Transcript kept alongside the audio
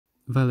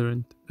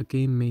Valorant, a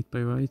game made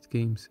by Riot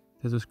Games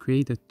that was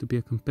created to be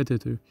a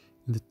competitor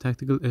in the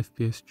tactical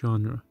FPS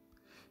genre,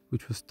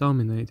 which was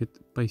dominated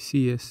by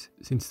CS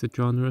since the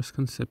genre's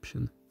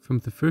conception. From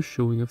the first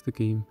showing of the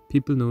game,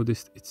 people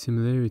noticed its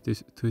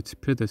similarities to its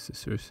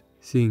predecessors.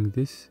 Seeing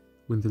this,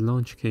 when the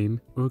launch came,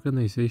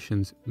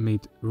 organizations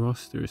made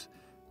rosters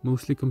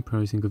mostly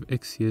comprising of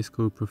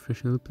ex-CSGO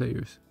professional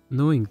players.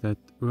 Knowing that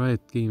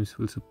Riot Games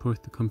will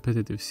support the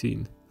competitive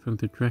scene from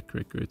their track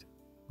record,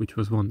 which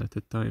was one at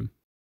the time.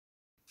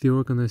 The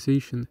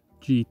organization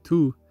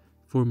G2,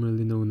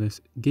 formerly known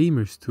as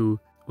Gamers2,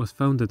 was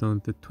founded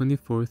on the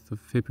 24th of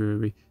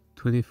February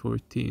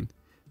 2014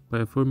 by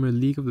a former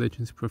League of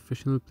Legends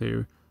professional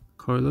player,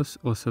 Carlos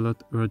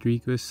Ocelot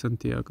Rodriguez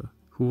Santiago,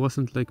 who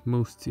wasn't like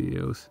most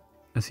CEOs,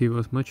 as he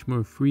was much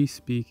more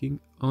free-speaking,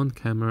 on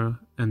camera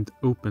and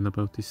open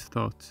about his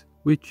thoughts,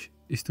 which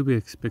is to be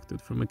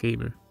expected from a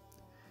gamer.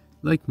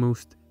 Like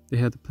most, they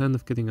had a plan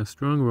of getting a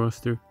strong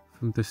roster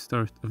from the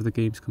start of the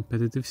game's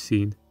competitive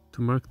scene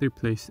to mark their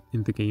place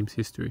in the game's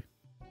history.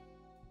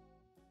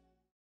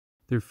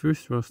 Their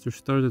first roster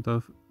started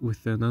off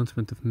with the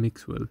announcement of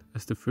Mixwell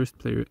as the first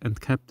player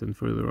and captain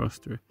for the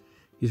roster.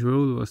 His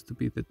role was to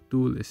be the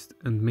duelist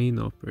and main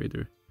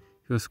operator.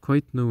 He was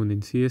quite known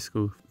in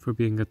CSGO for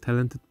being a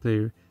talented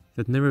player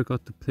that never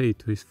got to play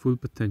to his full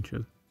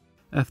potential.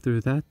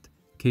 After that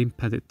came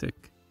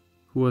Paditek,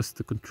 who was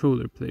the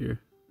controller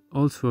player,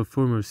 also a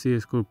former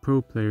CSGO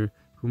pro player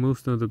who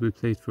most notably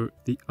played for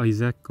the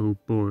Ichikoro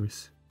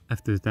Boars.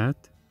 After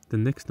that, the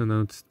next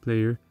announced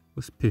player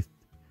was Pith,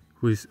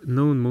 who is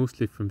known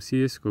mostly from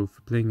CSGO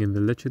for playing in the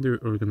legendary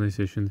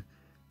organization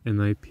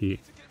NIP.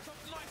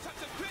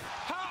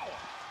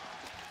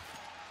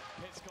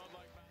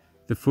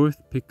 The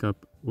fourth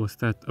pickup was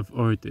that of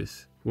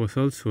Ardis, who was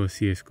also a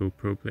CSGO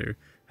pro player,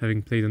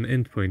 having played on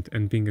Endpoint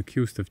and being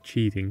accused of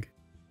cheating,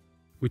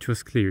 which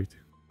was cleared.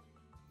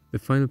 The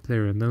final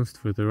player announced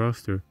for the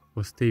roster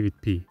was David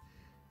P.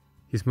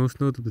 His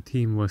most notable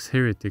team was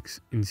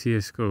Heretics in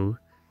CSGO.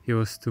 He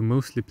was to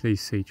mostly play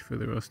Sage for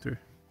the roster,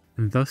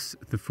 and thus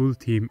the full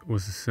team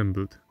was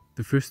assembled.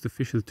 The first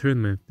official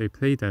tournament they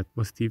played at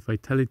was the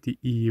Vitality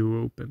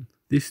EU Open.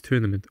 This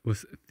tournament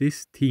was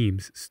this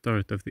team's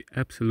start of the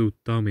absolute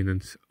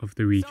dominance of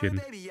the region.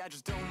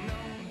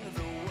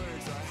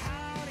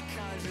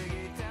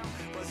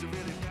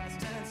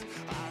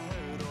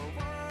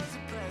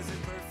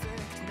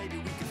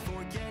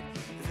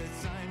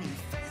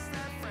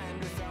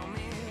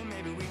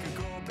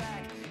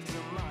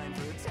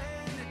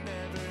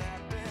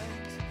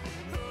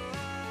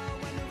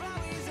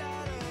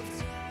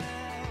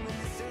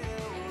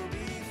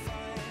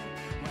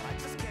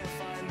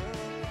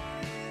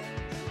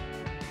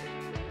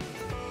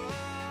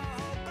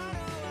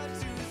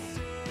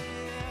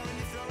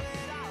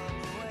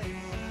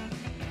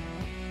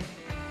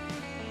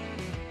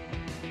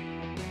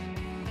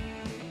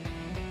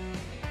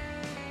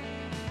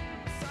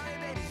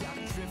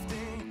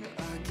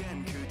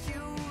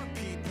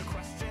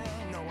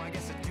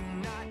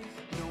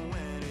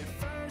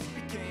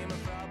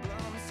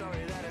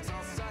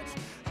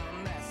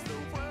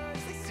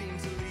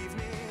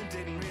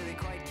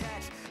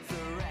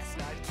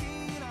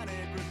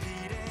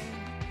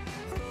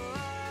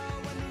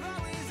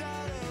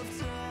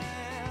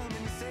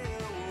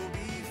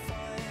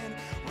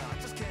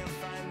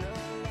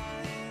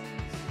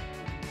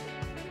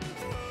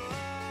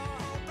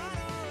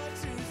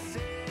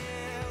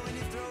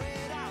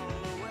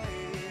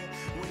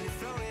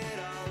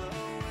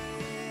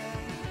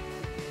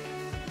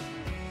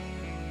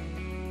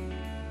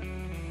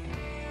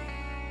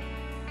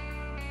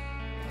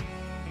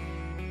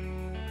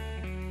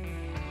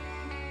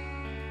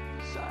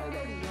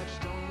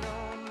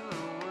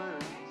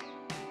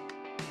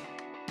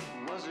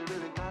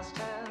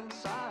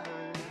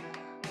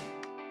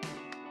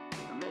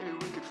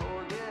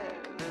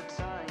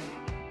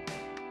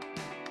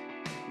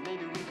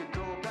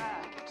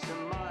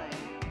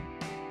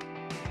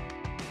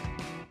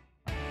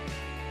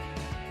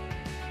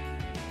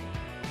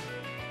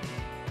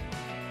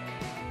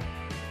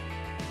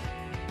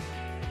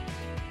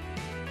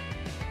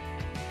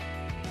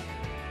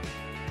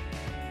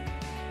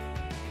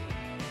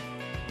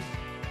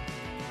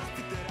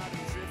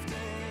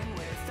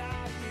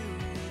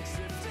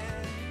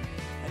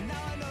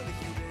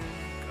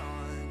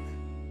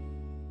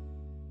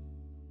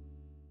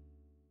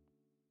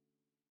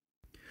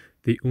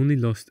 They only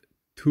lost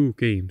 2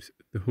 games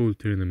the whole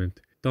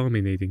tournament,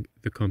 dominating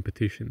the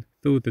competition,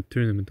 though the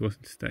tournament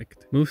wasn't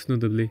stacked. Most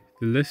notably,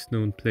 the less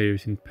known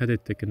players in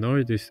Paditek and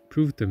Ardis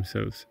proved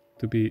themselves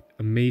to be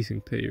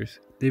amazing players.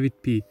 David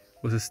P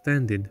was a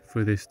stand-in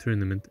for this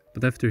tournament,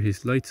 but after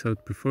his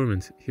lights-out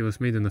performance, he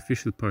was made an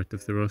official part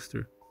of the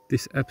roster.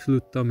 This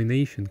absolute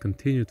domination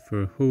continued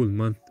for a whole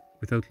month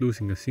without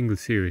losing a single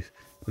series,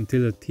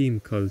 until a team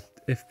called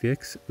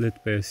FPX, led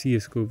by a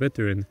CSGO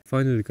veteran,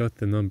 finally got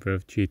the number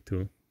of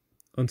G2.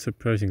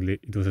 Unsurprisingly,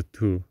 it was a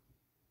 2-0.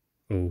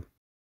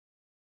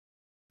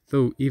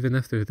 Though even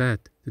after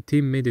that, the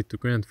team made it to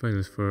Grand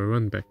Finals for a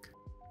run back.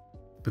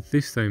 But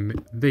this time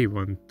they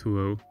won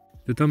 2-0.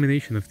 The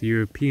domination of the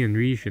European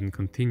region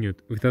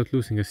continued without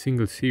losing a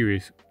single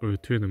series or a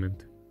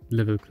tournament.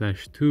 Level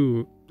Clash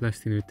 2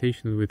 blast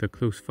Invitational with a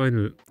close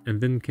final, and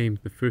then came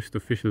the first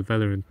official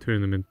Valorant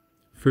tournament,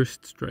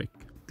 First Strike.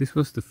 This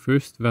was the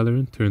first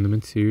Valorant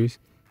tournament series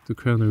to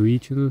crown a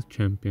regional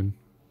champion.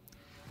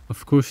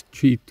 Of course,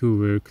 G2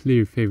 were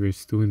clear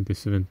favorites to win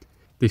this event.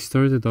 They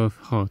started off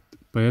hot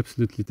by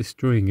absolutely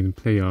destroying in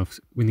playoffs,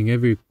 winning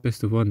every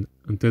best of one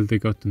until they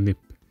got to NIP,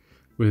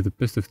 where the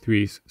best of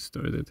threes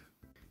started.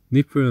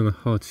 NIP were on a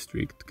hot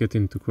streak to get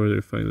into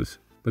quarterfinals,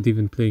 but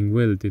even playing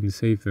well didn't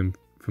save them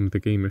from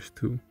the Gamers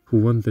 2, who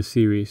won the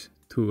series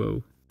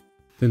 2-0.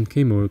 Then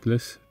came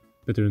Orgles,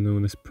 better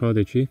known as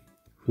Prodigy,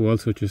 who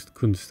also just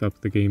couldn't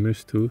stop the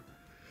Gamers 2.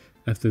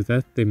 After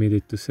that they made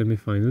it to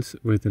semifinals,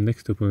 where the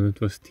next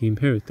opponent was Team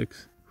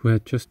Heretics, who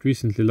had just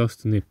recently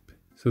lost to NIP,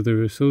 so the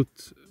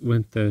results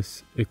went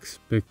as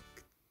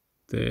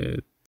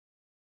expected.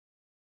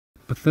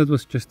 But that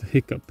was just a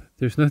hiccup,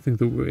 there's nothing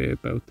to worry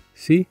about.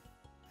 See?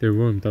 They're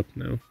warmed up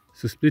now,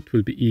 so split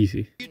will be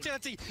easy.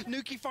 Utility.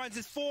 Nuki finds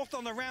his fourth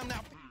on the round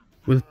now.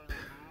 Well,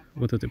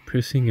 what a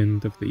depressing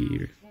end of the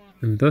year.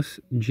 And thus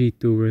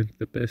G2 weren't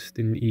the best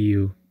in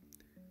EU.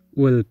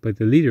 Well, by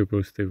the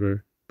leaderboards they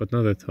were, but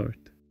not at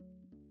heart.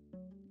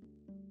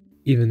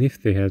 Even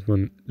if they had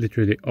won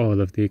literally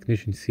all of the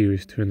Ignition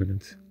Series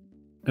tournaments.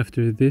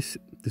 After this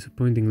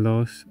disappointing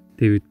loss,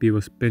 David B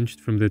was benched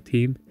from the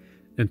team,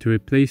 and to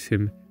replace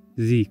him,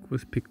 Zeke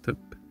was picked up,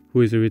 who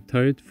is a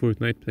retired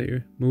Fortnite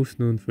player, most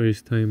known for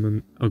his time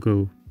on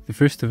Ago. The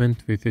first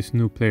event with this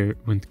new player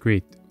went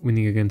great,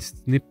 winning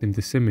against NIP in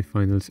the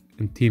semifinals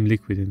and Team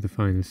Liquid in the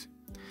finals.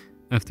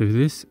 After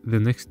this, the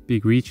next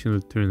big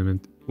regional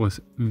tournament was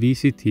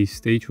VCT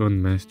Stage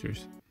 1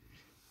 Masters.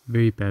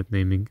 Very bad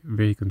naming,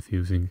 very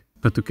confusing.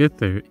 But to get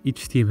there,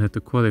 each team had to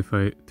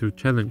qualify through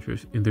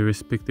challengers in their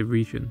respective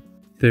region.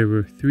 There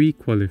were 3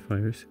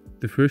 qualifiers.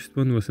 The first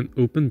one was an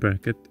open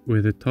bracket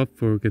where the top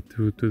 4 get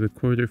through to the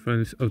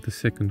quarterfinals of the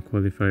second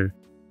qualifier,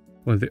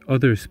 while the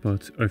other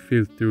spots are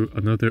filled through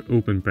another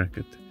open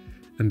bracket,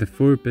 and the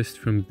 4 best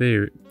from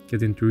there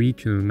get into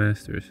Regional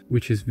Masters,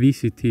 which is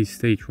VCT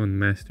Stage 1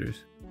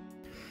 Masters.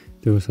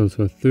 There was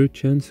also a third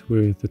chance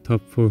where the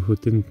top 4 who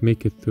didn't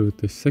make it through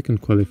the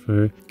second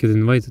qualifier get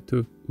invited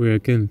to, where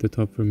again the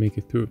top 4 make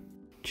it through.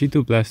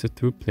 G2 blasted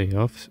through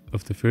playoffs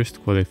of the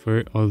first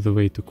qualifier all the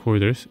way to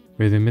quarters,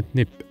 where they met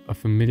NIP, a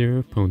familiar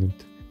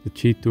opponent that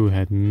G2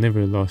 had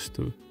never lost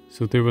to,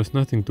 so there was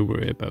nothing to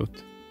worry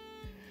about.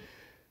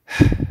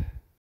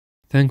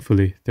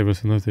 Thankfully, there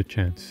was another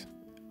chance.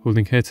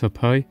 Holding heads up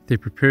high, they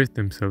prepared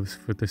themselves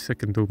for the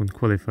second open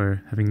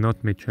qualifier, having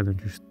not made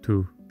challengers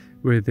 2,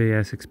 where they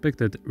as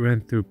expected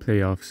ran through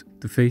playoffs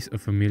to face a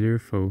familiar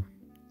foe.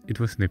 It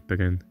was NIP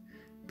again,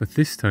 but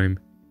this time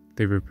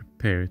they were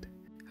prepared.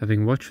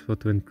 Having watched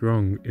what went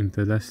wrong in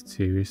the last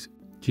series,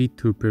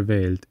 G2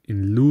 prevailed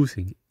in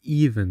losing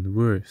even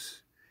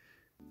worse.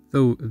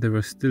 Though there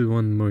was still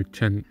one more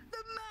chance.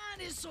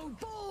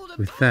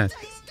 With that,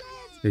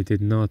 they did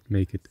not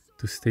make it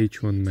to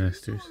Stage 1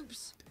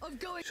 Masters,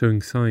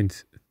 showing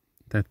signs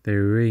that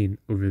their reign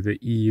over the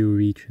EU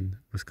region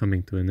was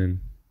coming to an end.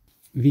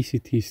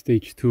 VCT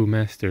Stage 2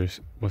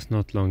 Masters was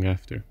not long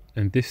after,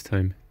 and this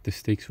time the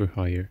stakes were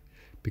higher,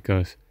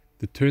 because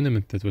the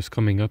tournament that was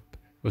coming up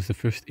was the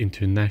first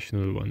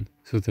international one,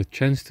 so the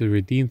chance to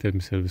redeem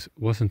themselves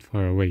wasn't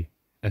far away.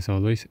 As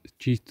always,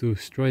 G2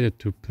 strided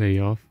to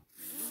playoff.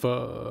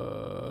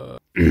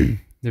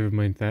 Never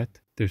mind that.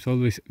 There's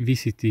always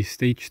VCT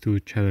Stage 2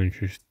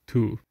 Challengers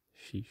too.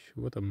 Sheesh,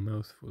 what a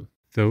mouthful.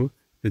 Though,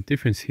 the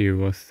difference here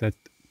was that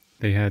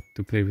they had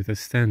to play with a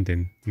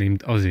stand-in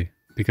named Ozzy,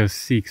 because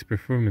Zeke's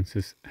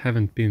performances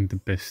haven't been the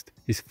best.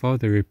 His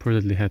father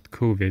reportedly had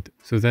COVID,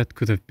 so that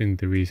could have been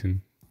the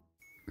reason.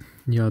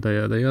 Yada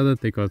yada yada,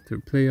 they got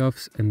through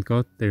playoffs and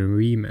got their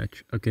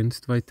rematch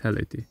against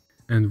Vitality.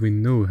 And we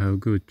know how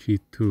good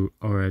G2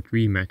 are at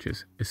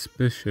rematches,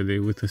 especially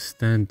with a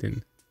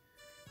stand-in.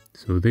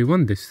 So they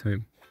won this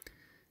time.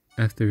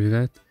 After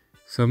that,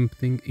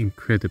 something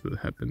incredible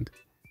happened.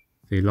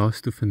 They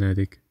lost to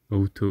Fnatic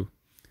 0-2.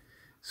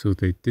 So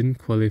they didn't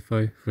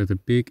qualify for the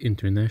big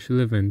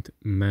international event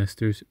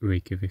Masters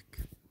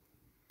Reykjavik.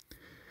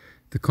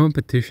 The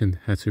competition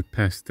had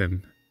surpassed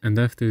them, and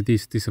after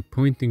these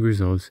disappointing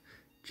results,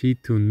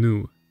 G2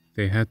 knew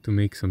they had to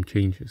make some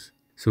changes.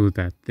 So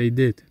that they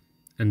did,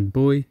 and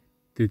boy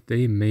did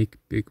they make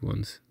big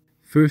ones.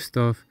 First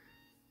off,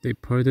 they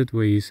parted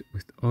ways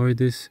with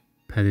Ardis,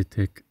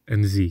 Paditek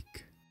and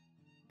Zeke.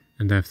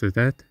 And after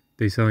that,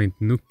 they signed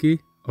Nuki,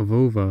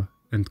 Avova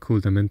and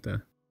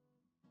Koldamenta.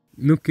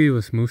 Nuki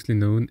was mostly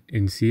known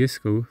in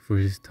CSGO for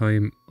his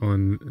time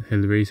on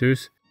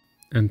Hellraisers,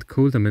 and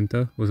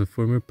Koldamenta was a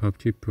former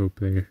PUBG Pro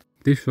player.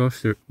 This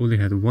roster only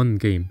had one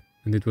game,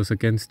 and it was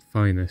against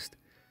Finest,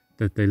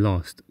 that they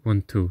lost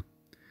 1-2.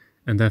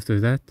 And after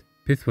that,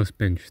 Pith was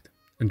benched,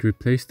 and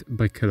replaced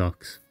by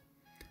Kellox,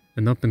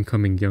 an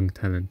up-and-coming young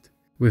talent.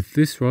 With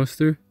this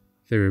roster,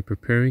 they were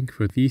preparing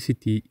for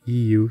VCT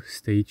EU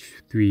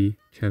Stage 3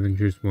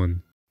 Challengers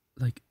 1.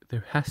 Like,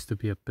 there has to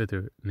be a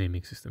better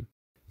naming system.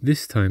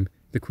 This time,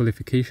 the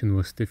qualification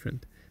was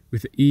different,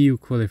 with the EU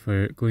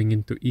qualifier going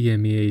into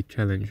EMEA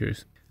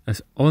challengers.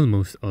 As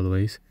almost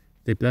always,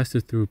 they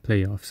blasted through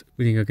playoffs,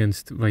 winning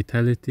against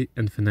Vitality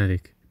and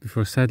Fnatic,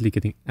 before sadly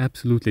getting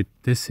absolutely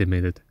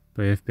decimated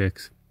by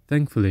FPX.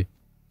 Thankfully,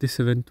 this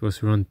event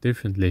was run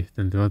differently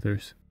than the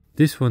others.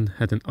 This one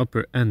had an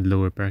upper and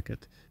lower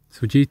bracket,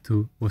 so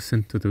G2 was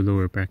sent to the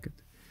lower bracket.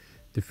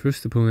 The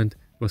first opponent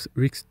was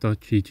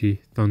Rix.GG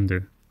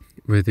Thunder,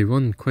 where they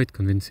won quite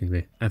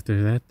convincingly.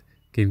 After that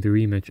came the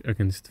rematch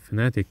against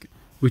Fnatic,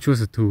 which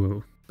was a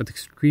 2-0, but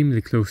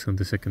extremely close on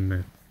the second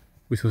map,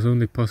 which was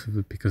only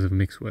possible because of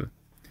Mixwell.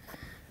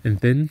 And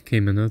then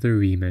came another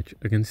rematch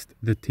against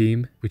the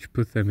team which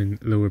put them in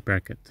lower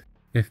bracket,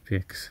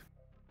 FPX.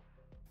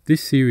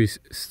 This series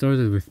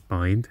started with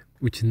Bind,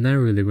 which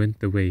narrowly went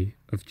the way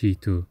of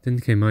G2. Then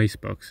came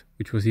Icebox,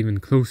 which was even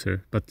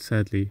closer, but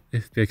sadly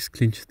FPX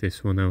clinched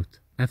this one out.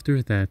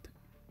 After that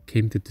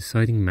came the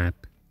deciding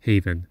map,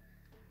 Haven,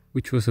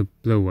 which was a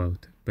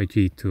blowout by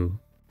G2.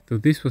 Though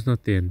this was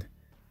not the end.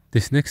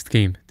 This next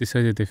game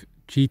decided if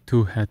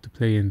G2 had to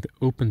play in the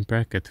open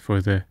bracket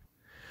for the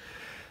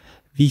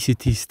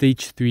VCT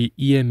Stage 3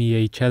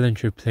 EMEA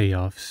Challenger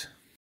playoffs,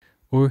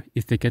 or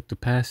if they get to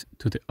pass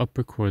to the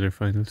upper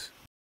quarterfinals.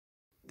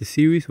 The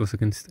series was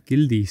against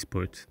Guild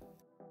Esports,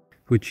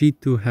 who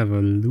G2 have a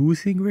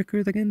losing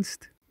record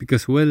against,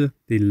 because well,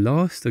 they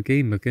lost a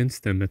game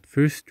against them at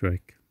first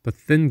strike, but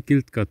then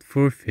Guild got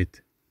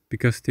forfeit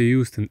because they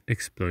used an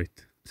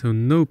exploit, so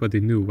nobody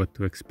knew what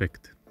to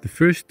expect. The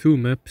first two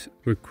maps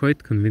were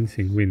quite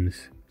convincing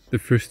wins, the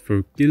first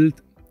for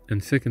Guild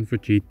and second for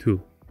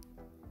G2.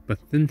 But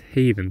then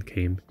Haven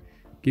came,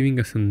 giving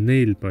us a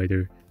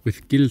nail-biter,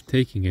 with Guild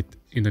taking it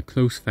in a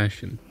close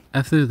fashion.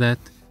 After that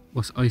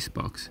was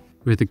Icebox,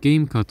 where the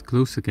game got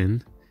close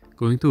again,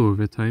 going to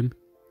overtime,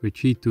 where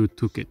G2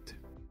 took it.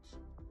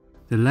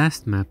 The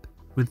last map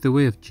went the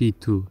way of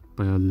G2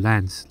 by a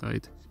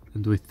landslide,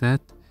 and with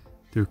that,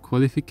 their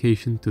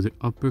qualification to the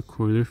upper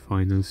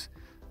quarterfinals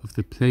of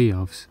the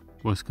playoffs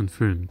was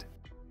confirmed.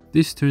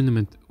 This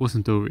tournament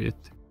wasn't over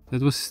yet,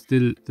 that was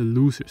still the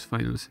losers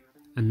finals,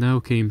 and now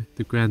came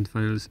the grand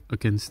finals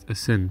against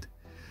Ascend,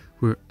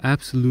 who were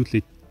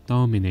absolutely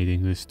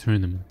dominating this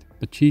tournament.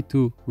 But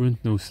G2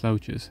 weren't no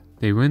slouches.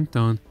 They went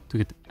on to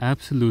get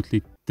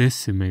absolutely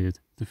decimated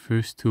the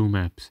first two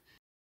maps,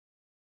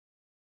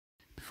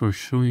 before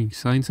showing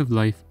signs of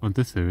life on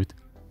the third,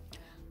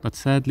 but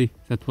sadly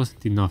that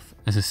wasn't enough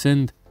as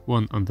Ascend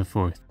won on the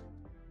fourth.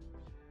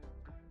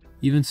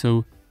 Even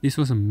so, this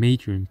was a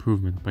major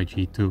improvement by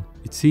G2.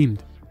 It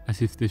seemed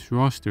as if this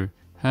roster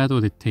had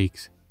what it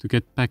takes to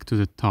get back to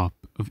the top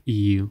of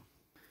EU.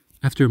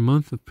 After a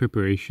month of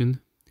preparation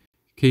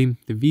came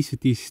the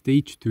VCT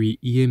Stage 3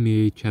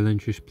 EMEA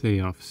Challengers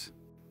playoffs.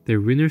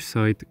 Their winner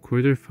side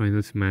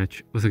quarterfinals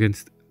match was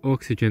against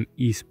Oxygen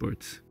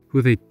Esports,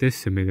 who they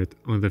decimated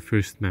on the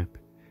first map,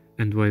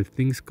 and while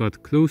things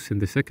got close in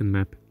the second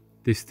map,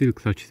 they still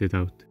clutched it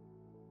out.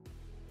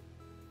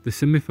 The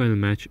semi-final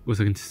match was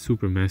against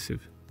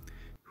Supermassive,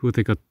 who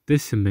they got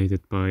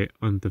decimated by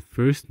on the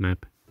first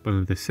map, but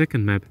on the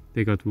second map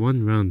they got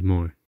one round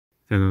more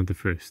than on the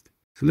first.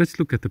 So let's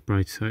look at the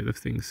bright side of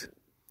things.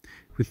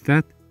 With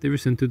that, they were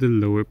sent to the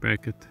lower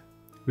bracket,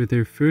 where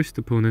their first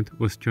opponent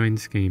was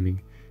Giants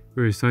Gaming,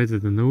 who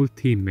resided an old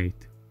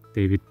teammate,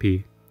 David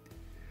P.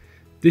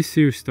 This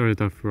series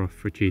started off rough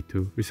for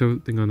G2,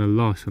 resulting on a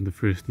loss on the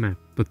first map,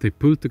 but they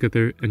pulled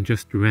together and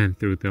just ran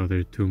through the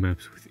other two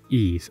maps with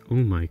ease. Oh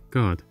my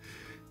god.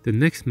 The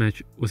next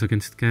match was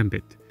against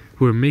Gambit,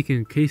 who were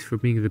making a case for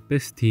being the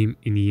best team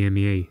in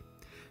EMEA.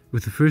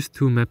 With the first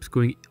two maps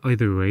going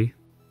either way,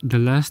 the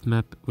last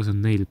map was a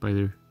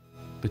nail-biter,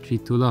 but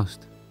G2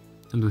 lost,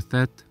 and with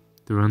that,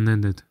 the run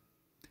ended.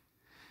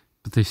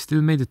 But they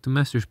still made it to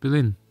Masters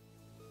Berlin.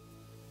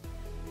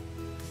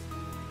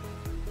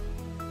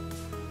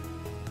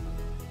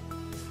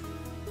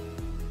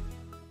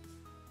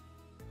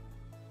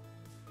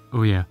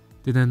 Oh yeah,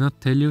 did I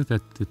not tell you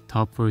that the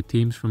top 4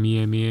 teams from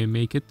EMEA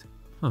make it?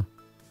 Huh,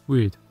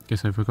 weird,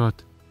 guess I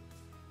forgot.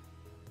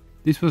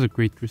 This was a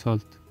great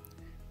result.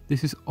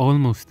 This is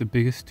almost the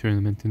biggest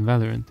tournament in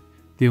Valorant.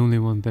 The only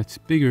one that's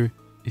bigger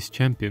is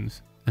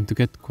Champions, and to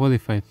get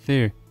qualified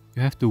there,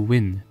 you have to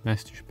win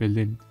Masters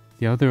Berlin.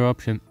 The other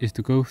option is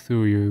to go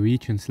through your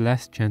region's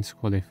last chance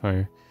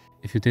qualifier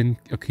if you didn't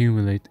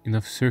accumulate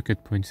enough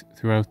circuit points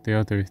throughout the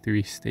other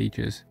 3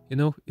 stages. You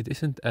know, it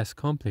isn't as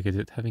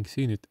complicated having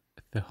seen it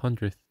the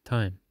 100th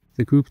time.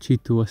 The group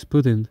G2 was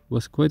put in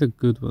was quite a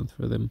good one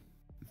for them.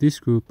 This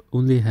group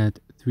only had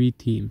 3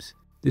 teams.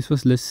 This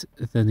was less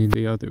than in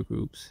the other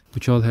groups,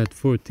 which all had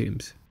 4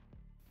 teams.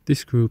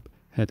 This group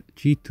had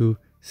G2,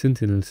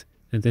 Sentinels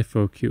and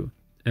F4Q,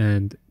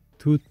 and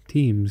 2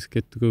 teams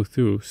get to go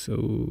through,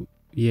 so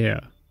yeah,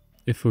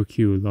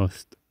 F4Q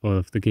lost all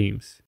of the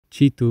games.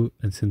 G2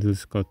 and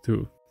Sentinels got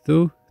through.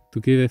 Though, to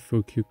give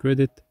F4Q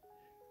credit,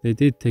 they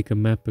did take a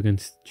map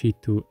against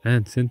G2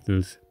 and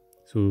Sentinels,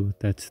 so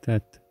that's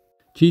that.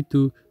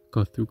 G2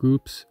 got through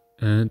groups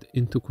and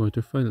into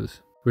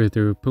quarterfinals, where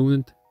their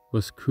opponent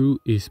was Crew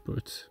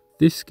Esports.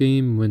 This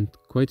game went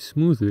quite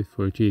smoothly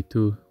for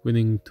G2,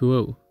 winning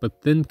 2-0,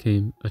 but then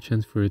came a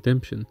chance for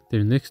redemption.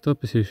 Their next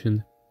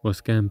opposition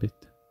was Gambit.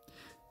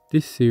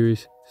 This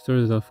series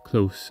started off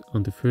close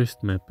on the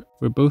first map,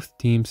 where both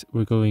teams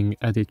were going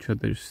at each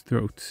other's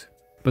throats.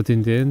 But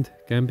in the end,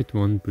 Gambit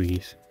won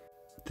breeze.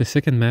 The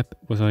second map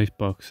was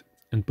Icebox,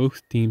 and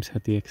both teams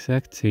had the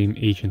exact same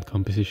agent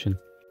composition.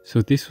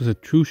 So this was a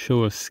true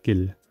show of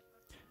skill.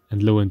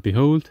 And lo and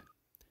behold,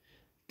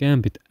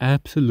 Gambit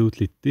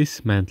absolutely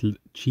dismantled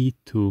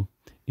G2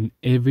 in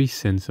every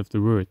sense of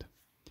the word.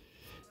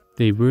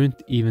 They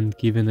weren't even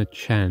given a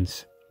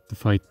chance to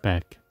fight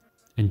back,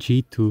 and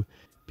G2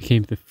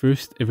 became the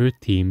first ever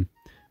team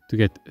to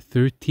get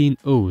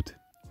 13-0'd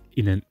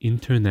in an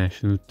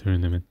international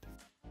tournament.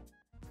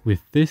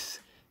 With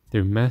this,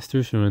 their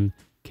Masters run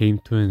came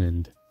to an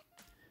end.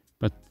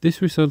 But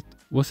this result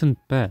wasn't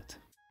bad.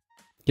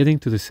 Getting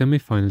to the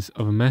semi-finals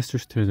of a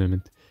Masters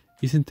tournament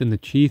isn't an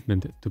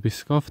achievement to be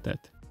scoffed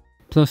at.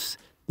 Plus,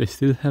 they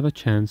still have a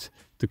chance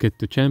to get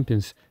to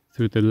champions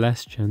through the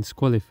last chance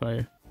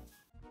qualifier.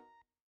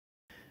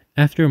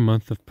 After a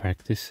month of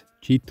practice,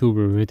 G2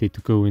 were ready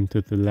to go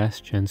into the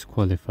last chance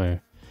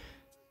qualifier.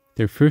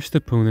 Their first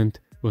opponent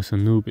was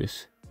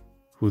Anubis,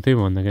 who they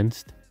won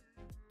against.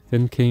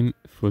 Then came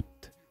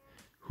Foot,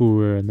 who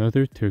were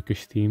another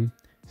Turkish team,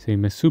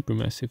 same as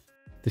Supermassive.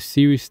 The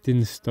series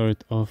didn't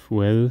start off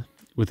well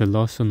with a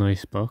loss on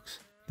Icebox.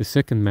 The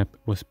second map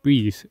was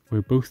Breeze,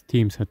 where both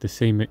teams had the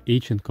same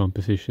agent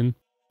composition.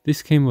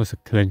 This game was a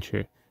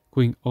clincher,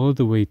 going all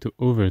the way to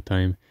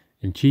overtime,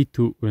 and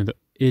G2 were on the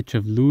edge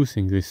of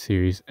losing this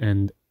series,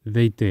 and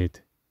they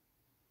did.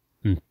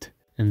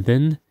 And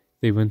then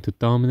they went to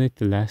dominate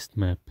the last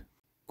map.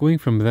 Going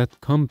from that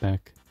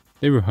comeback,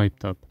 they were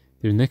hyped up.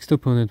 Their next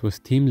opponent was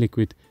Team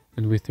Liquid,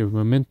 and with their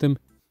momentum,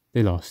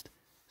 they lost.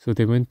 So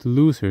they went to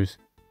losers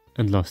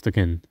and lost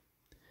again,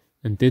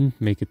 and didn't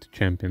make it to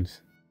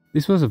champions.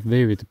 This was a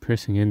very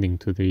depressing ending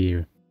to the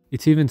year.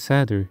 It's even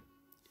sadder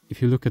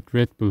if you look at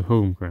Red Bull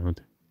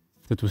Homeground.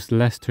 That was the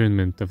last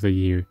tournament of the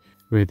year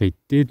where they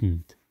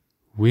didn't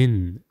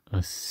win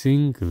a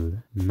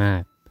single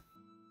map.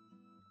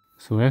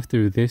 So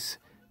after this,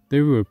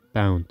 there were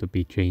bound to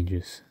be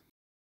changes.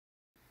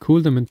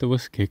 Cooldementor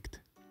was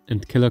kicked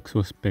and Kellogg's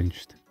was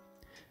benched,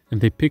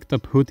 and they picked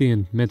up Hoodie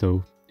and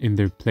Meadow in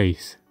their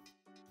place.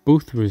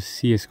 Both were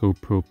CSGO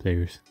pro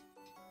players.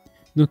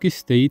 Nuki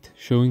stayed,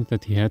 showing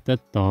that he had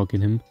that dog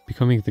in him,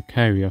 becoming the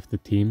carry of the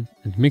team,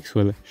 and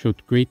Mixwell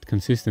showed great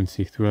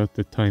consistency throughout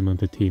the time on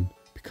the team.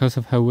 Because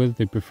of how well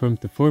they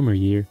performed the former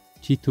year,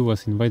 G2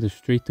 was invited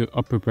straight to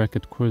upper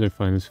bracket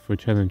quarterfinals for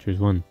Challengers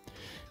 1,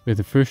 where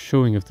the first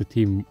showing of the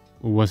team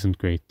wasn't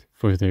great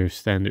for their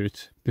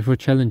standards. Before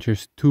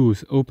Challengers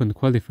 2's open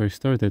qualifier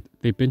started,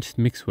 they benched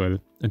Mixwell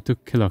and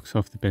took Kellogg's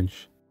off the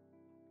bench.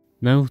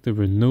 Now there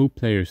were no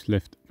players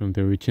left from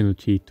the original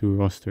G2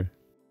 roster.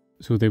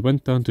 So they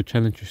went down to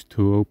Challengers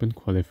 2 Open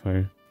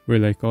Qualifier, where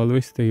like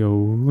always they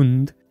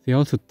owned. They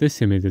also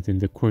decimated in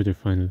the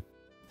quarterfinal.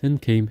 Then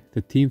came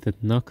the team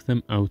that knocked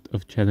them out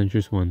of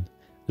Challengers 1,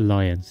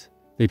 Alliance.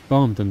 They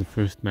bombed on the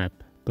first map,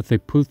 but they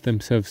pulled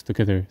themselves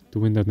together to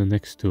win on the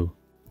next two.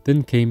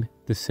 Then came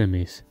the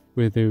semis,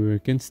 where they were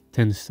against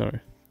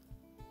 10-star.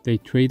 They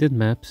traded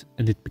maps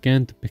and it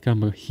began to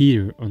become a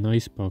heater on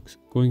Icebox,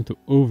 going to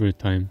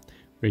overtime,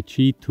 where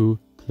G2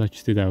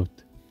 clutched it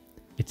out.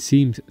 It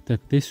seems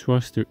that this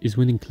roster is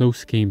winning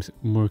close games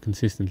more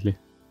consistently.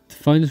 The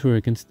finals were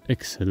against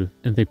Excel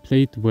and they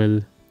played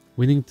well,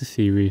 winning the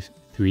series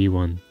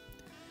 3-1.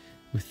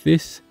 With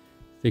this,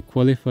 they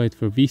qualified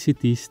for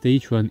VCT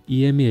Stage 1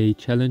 EMEA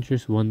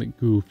Challengers 1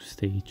 group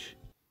stage.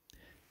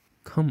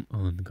 Come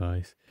on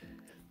guys.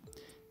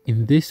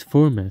 In this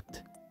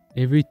format,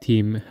 every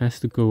team has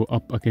to go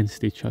up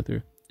against each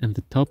other and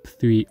the top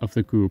 3 of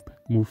the group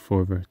move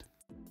forward.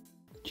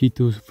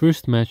 G2's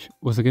first match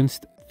was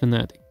against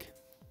Fnatic.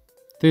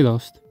 They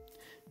lost.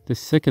 The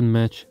second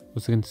match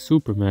was against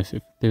Supermassive.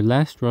 Their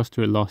last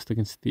roster lost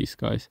against these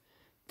guys.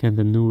 Can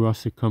the new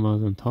roster come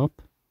out on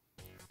top?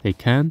 They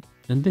can,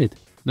 and did.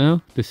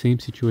 Now, the same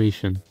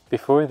situation.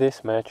 Before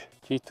this match,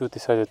 G2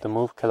 decided to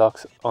move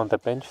Kellogg's on the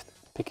bench,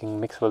 picking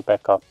Mixwell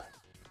back up.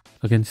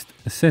 Against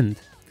Ascend.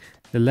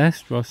 The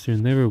last roster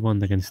never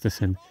won against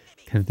Ascend.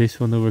 Can this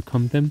one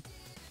overcome them?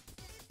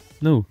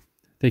 No,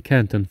 they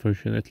can't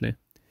unfortunately.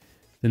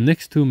 The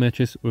next two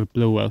matches were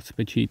blowouts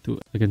by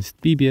G2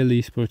 against BBL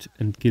Esports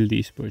and Guild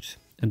Esports,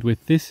 and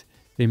with this,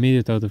 they made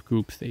it out of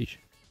group stage.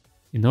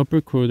 In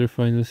upper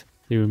quarterfinals,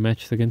 they were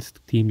matched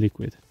against Team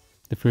Liquid.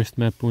 The first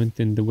map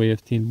went in the way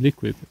of Team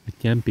Liquid, with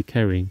Yampy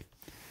carrying.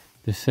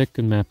 The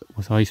second map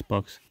was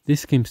Icebox.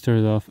 This game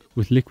started off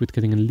with Liquid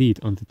getting a lead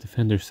on the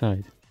defender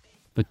side.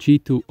 But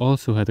G2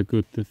 also had a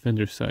good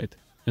defender side,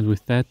 and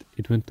with that,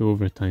 it went to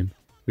overtime,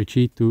 where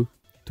G2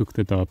 took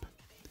the dub.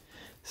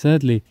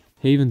 Sadly,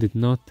 Haven did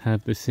not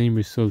have the same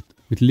result,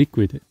 with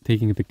Liquid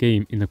taking the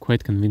game in a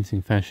quite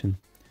convincing fashion.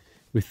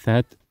 With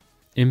that,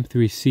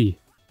 M3C,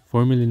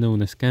 formerly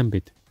known as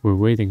Gambit, were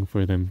waiting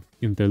for them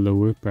in the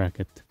lower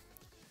bracket.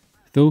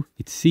 Though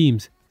it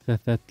seems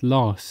that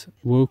loss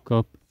woke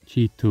up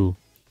G2,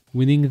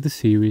 winning the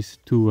series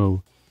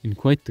 2-0 in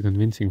quite the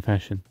convincing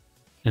fashion.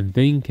 And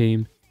then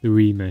came the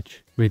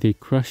rematch, where they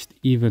crushed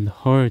even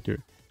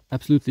harder,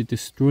 absolutely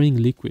destroying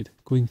Liquid,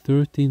 going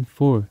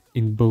 13-4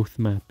 in both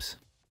maps.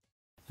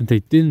 And they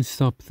didn't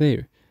stop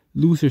there.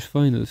 Losers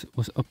Finals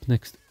was up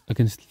next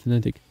against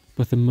Fnatic,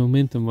 but the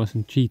momentum was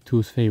in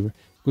G2's favour,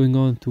 going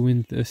on to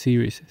win the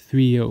series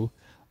 3-0.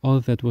 All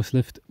that was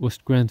left was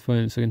Grand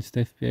Finals against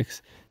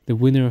FPX. The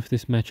winner of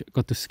this match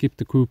got to skip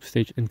the group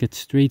stage and get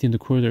straight into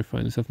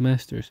quarterfinals of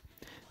Masters.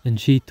 And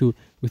G2,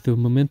 with the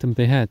momentum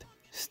they had,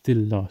 still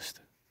lost.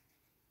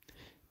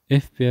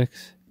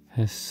 FPX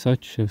has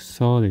such a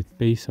solid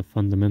base of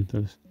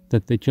fundamentals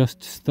that they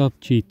just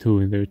stopped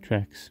G2 in their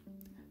tracks.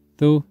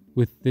 Though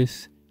with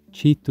this,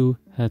 G2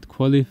 had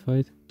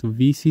qualified to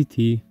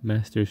VCT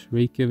Masters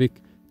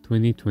Reykjavik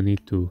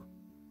 2022.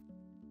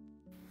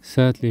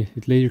 Sadly,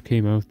 it later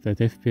came out that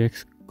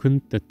FPX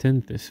couldn't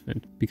attend this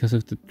event because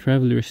of the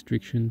travel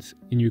restrictions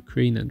in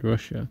Ukraine and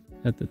Russia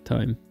at the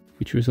time,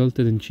 which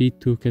resulted in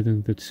G2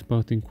 getting the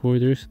spot in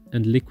quarters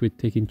and Liquid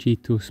taking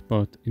G2's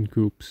spot in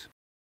groups.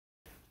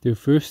 Their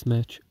first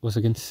match was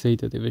against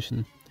Zeta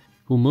Division,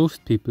 who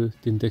most people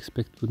didn't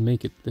expect would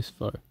make it this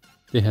far.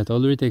 They had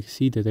already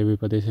exceeded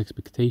everybody's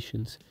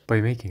expectations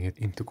by making it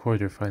into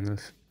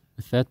quarterfinals.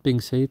 With that being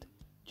said,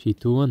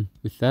 G2 won.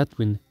 With that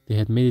win, they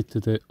had made it to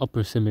the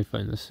upper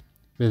semifinals,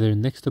 where their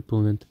next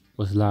opponent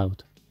was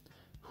Loud,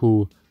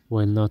 who,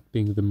 while not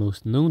being the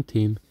most known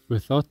team, were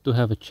thought to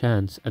have a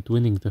chance at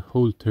winning the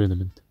whole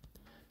tournament.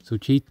 So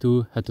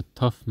G2 had a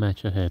tough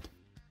match ahead.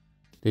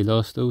 They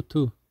lost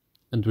 0-2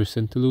 and were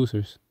sent to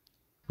losers,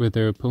 where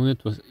their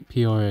opponent was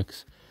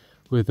PRX,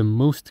 who were the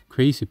most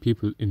crazy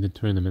people in the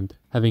tournament,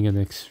 having an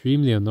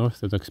extremely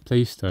unorthodox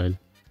playstyle.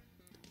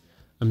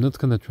 I'm not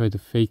gonna try to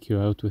fake you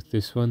out with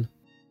this one.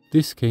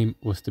 This game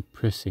was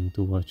depressing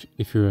to watch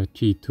if you're a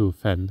G2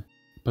 fan,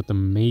 but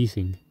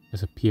amazing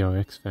as a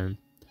PRX fan.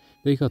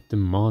 They got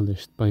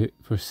demolished by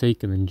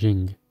Forsaken and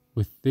Jing.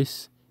 With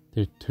this,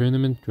 their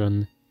tournament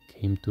run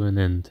came to an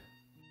end.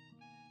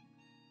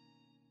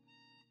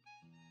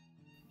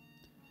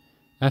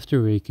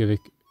 After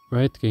Reykjavik,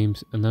 Riot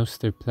Games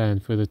announced their plan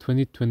for the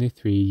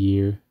 2023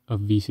 year of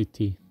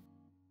VCT.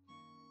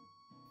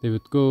 They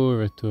would go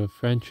over to a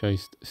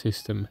franchised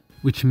system,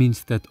 which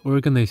means that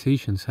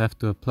organizations have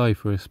to apply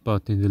for a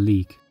spot in the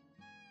league.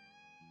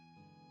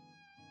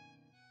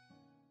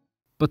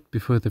 But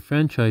before the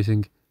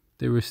franchising,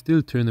 there were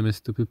still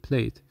tournaments to be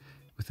played,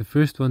 with the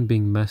first one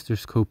being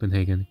Masters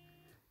Copenhagen.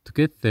 To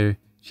get there,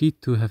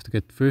 G2 have to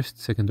get first,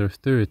 second or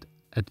third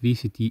at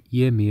VCT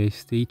EMEA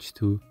Stage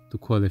 2 to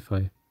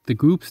qualify. The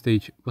group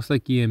stage was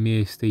like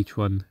EMEA Stage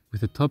 1,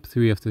 with the top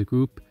 3 of the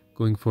group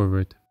going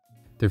forward.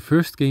 Their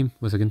first game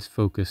was against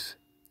Focus.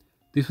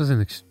 This was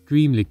an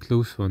extremely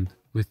close one,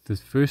 with the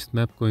first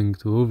map going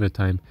to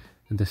overtime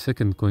and the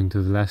second going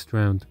to the last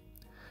round.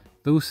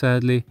 Though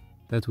sadly,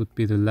 that would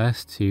be the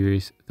last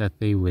series that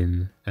they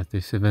win at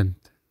this event.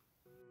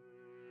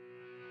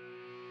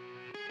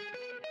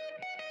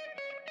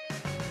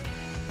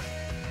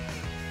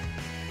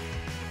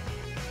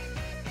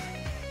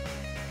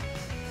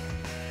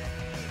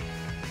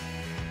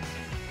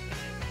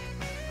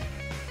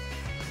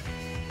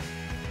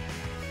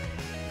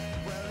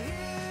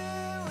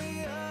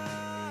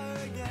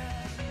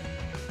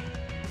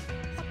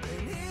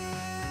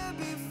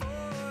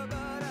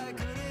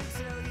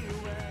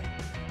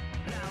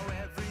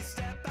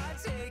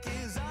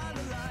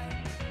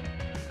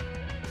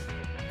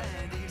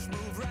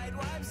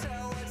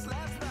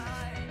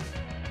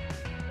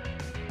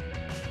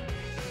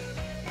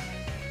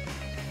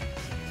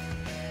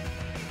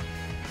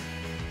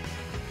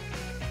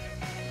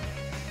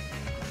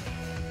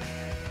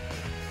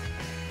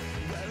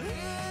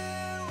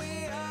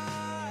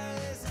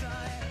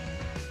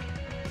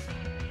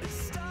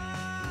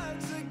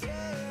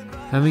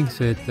 Having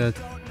said that,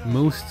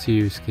 most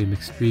series came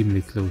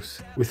extremely close,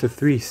 with the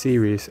 3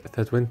 series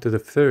that went to the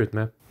third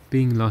map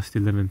being lost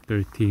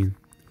 11-13.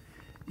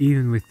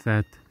 Even with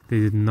that,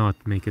 they did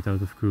not make it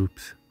out of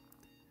groups.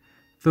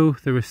 Though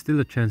there was still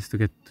a chance to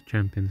get to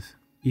champions,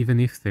 even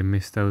if they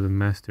missed out on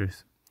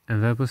Masters,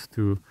 and that was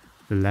through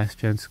the last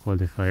chance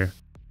qualifier.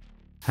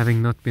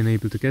 Having not been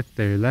able to get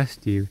there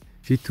last year,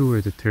 G2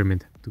 were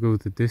determined to go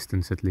the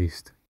distance at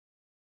least.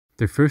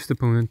 Their first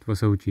opponent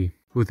was OG,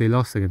 who they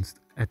lost against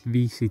at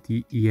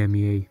VCT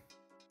EMEA.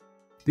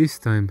 This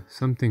time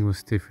something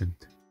was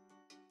different.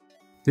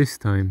 This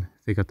time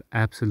they got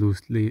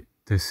absolutely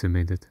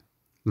decimated,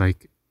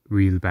 like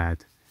real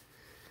bad.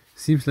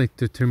 Seems like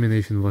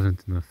determination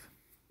wasn't enough.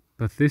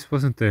 But this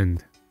wasn't the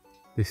end.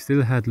 They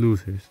still had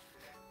losers,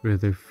 where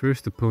their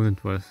first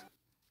opponent was.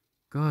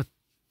 God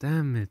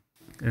damn it.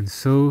 And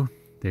so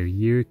their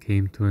year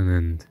came to an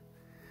end.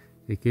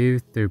 They gave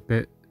it their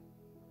bet.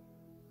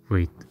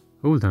 Wait,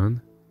 hold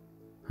on.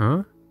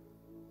 Huh?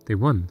 They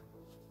won.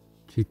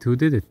 G2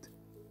 did it.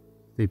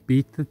 They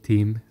beat the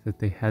team that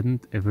they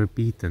hadn't ever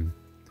beaten.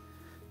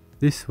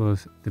 This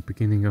was the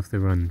beginning of the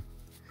run.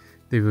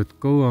 They would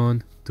go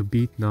on to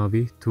beat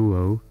Navi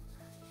 2-0,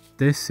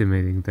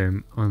 decimating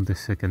them on the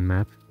second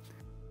map,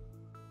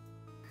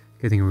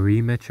 getting a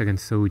rematch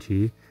against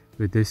Soji,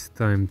 with this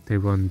time they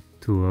won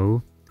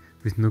 2-0,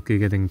 with Nuki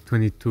getting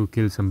 22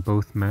 kills on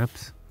both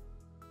maps.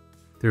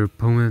 Their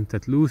opponent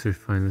at losers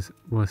finals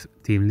was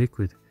Team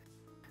Liquid.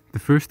 The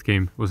first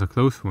game was a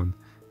close one,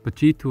 but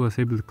G2 was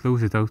able to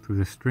close it out with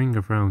a string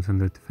of rounds on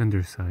the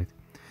defender's side.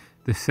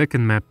 The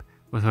second map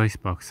was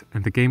Icebox,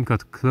 and the game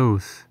got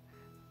close,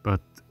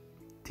 but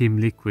Team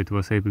Liquid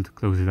was able to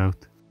close it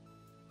out.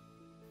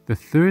 The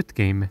third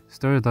game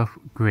started off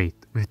great,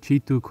 with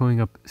G2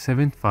 going up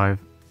 7-5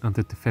 on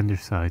the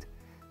defender's side,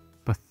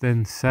 but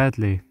then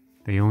sadly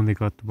they only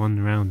got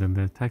one round on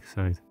the attack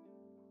side,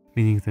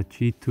 meaning that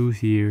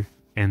G2's year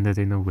ended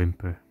in a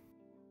whimper.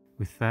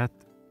 With that,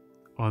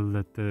 all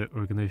that the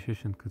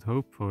organization could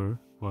hope for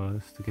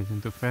was to get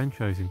into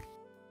franchising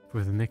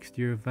for the next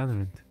year of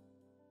Valorant.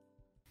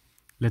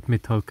 Let me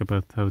talk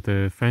about how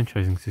the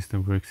franchising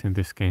system works in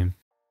this game.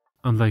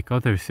 Unlike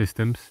other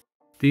systems,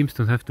 teams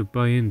don't have to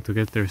buy in to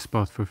get their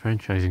spot for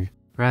franchising.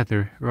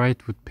 Rather,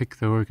 Riot would pick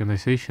the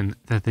organization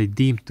that they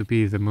deem to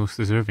be the most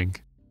deserving.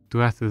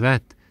 To add to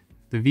that,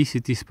 the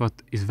VCT spot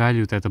is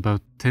valued at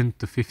about 10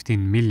 to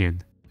 15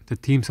 million. The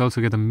teams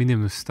also get a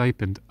minimum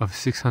stipend of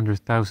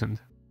 600,000.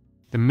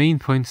 The main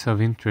points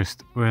of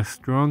interest were a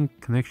strong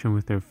connection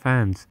with their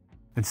fans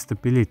and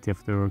stability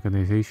of the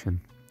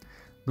organization.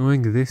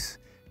 Knowing this,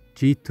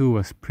 G2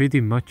 was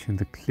pretty much in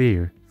the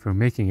clear for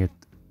making it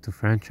to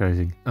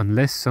franchising,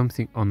 unless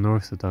something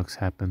unorthodox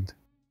happened.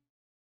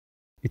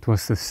 It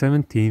was the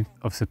 17th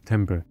of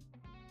September,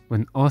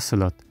 when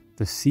Ocelot,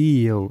 the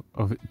CEO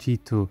of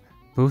G2,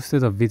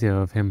 posted a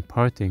video of him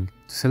partying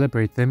to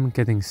celebrate them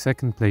getting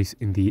second place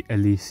in the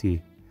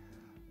LEC.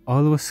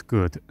 All was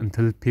good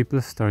until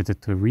people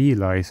started to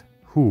realize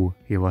who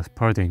he was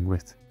partying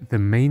with. The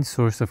main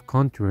source of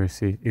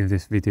controversy in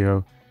this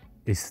video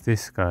is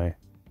this guy,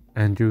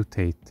 Andrew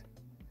Tate.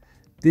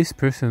 This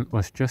person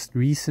was just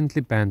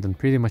recently banned on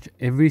pretty much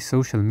every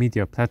social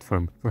media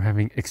platform for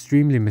having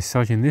extremely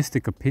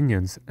misogynistic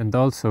opinions and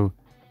also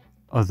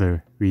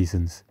other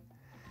reasons.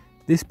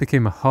 This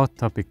became a hot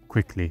topic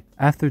quickly.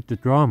 After the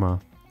drama,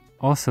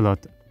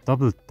 Ocelot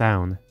doubled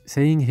down,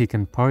 saying he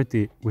can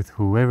party with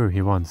whoever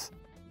he wants,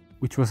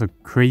 which was a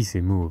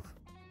crazy move.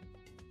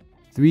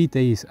 3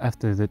 days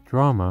after the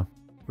drama,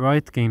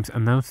 Riot Games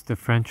announced the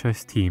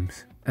franchise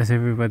teams. As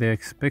everybody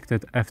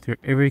expected after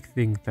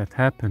everything that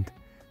happened,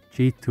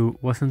 G2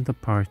 wasn't a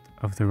part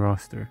of the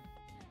roster.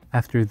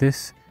 After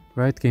this,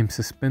 Riot Games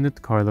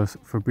suspended Carlos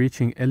for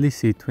breaching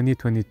LEC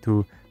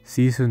 2022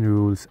 season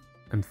rules,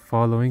 and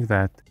following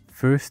that,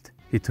 first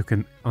he took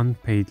an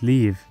unpaid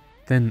leave,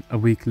 then a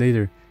week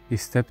later he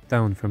stepped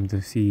down from the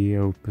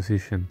CEO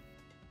position.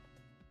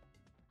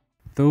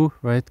 Though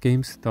Riot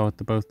Games thought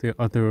about the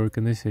other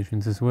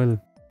organizations as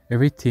well.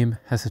 Every team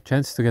has a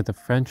chance to get a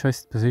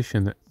franchised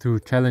position through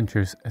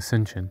Challengers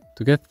Ascension.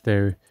 To get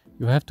there,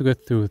 you have to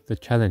get through the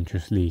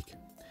Challengers League.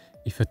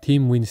 If a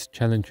team wins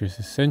Challengers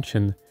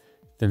Ascension,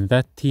 then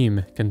that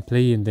team can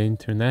play in the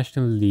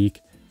International League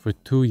for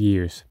 2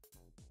 years.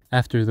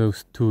 After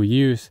those 2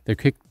 years, they're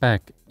kicked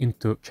back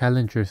into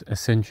Challengers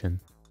Ascension.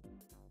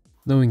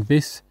 Knowing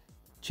this,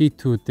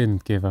 G2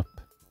 didn't give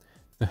up.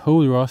 The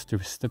whole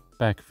roster stepped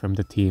back from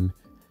the team,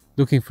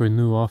 looking for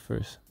new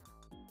offers.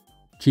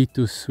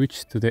 G2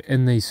 switched to the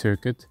NA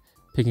circuit,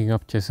 picking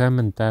up Shazam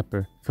and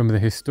Dapper from the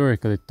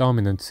historically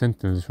dominant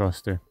Sentinels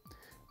roster,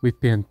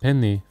 Whippy and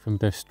Penny from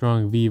their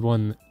strong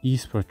V1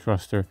 esports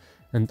roster,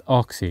 and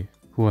Oxy,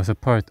 who was a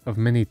part of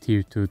many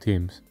tier 2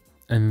 teams.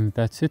 And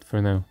that's it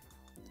for now.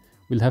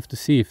 We'll have to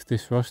see if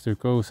this roster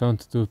goes on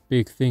to do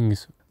big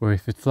things or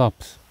if it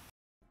flops.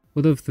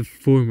 What of the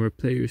former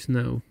players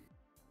now?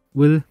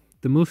 Well,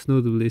 the most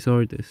notable is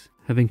Ardis,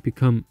 having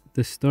become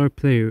the star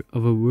player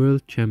of a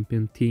world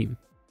champion team.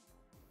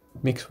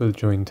 Mixwell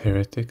joined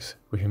Heretics,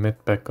 where he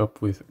met back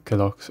up with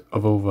Kelox,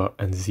 Avova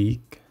and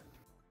Zeke.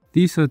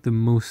 These are the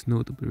most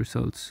notable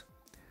results.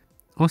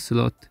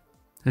 Ocelot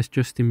has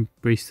just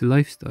embraced the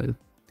lifestyle,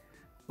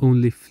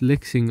 only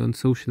flexing on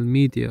social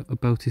media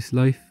about his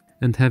life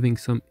and having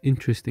some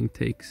interesting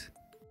takes.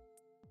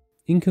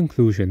 In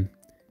conclusion,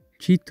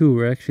 G2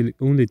 were actually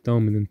only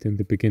dominant in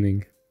the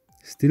beginning,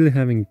 still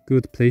having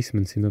good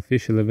placements in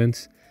official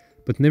events,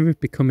 but never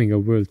becoming a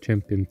world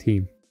champion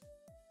team.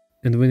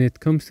 And when it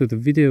comes to the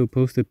video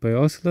posted by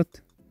Ocelot,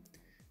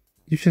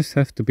 you just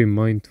have to be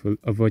mindful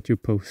of what you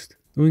post,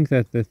 knowing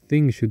that the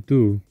things you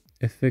do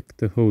affect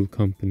the whole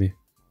company.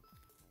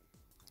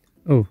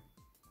 Oh,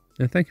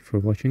 and thank you for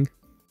watching.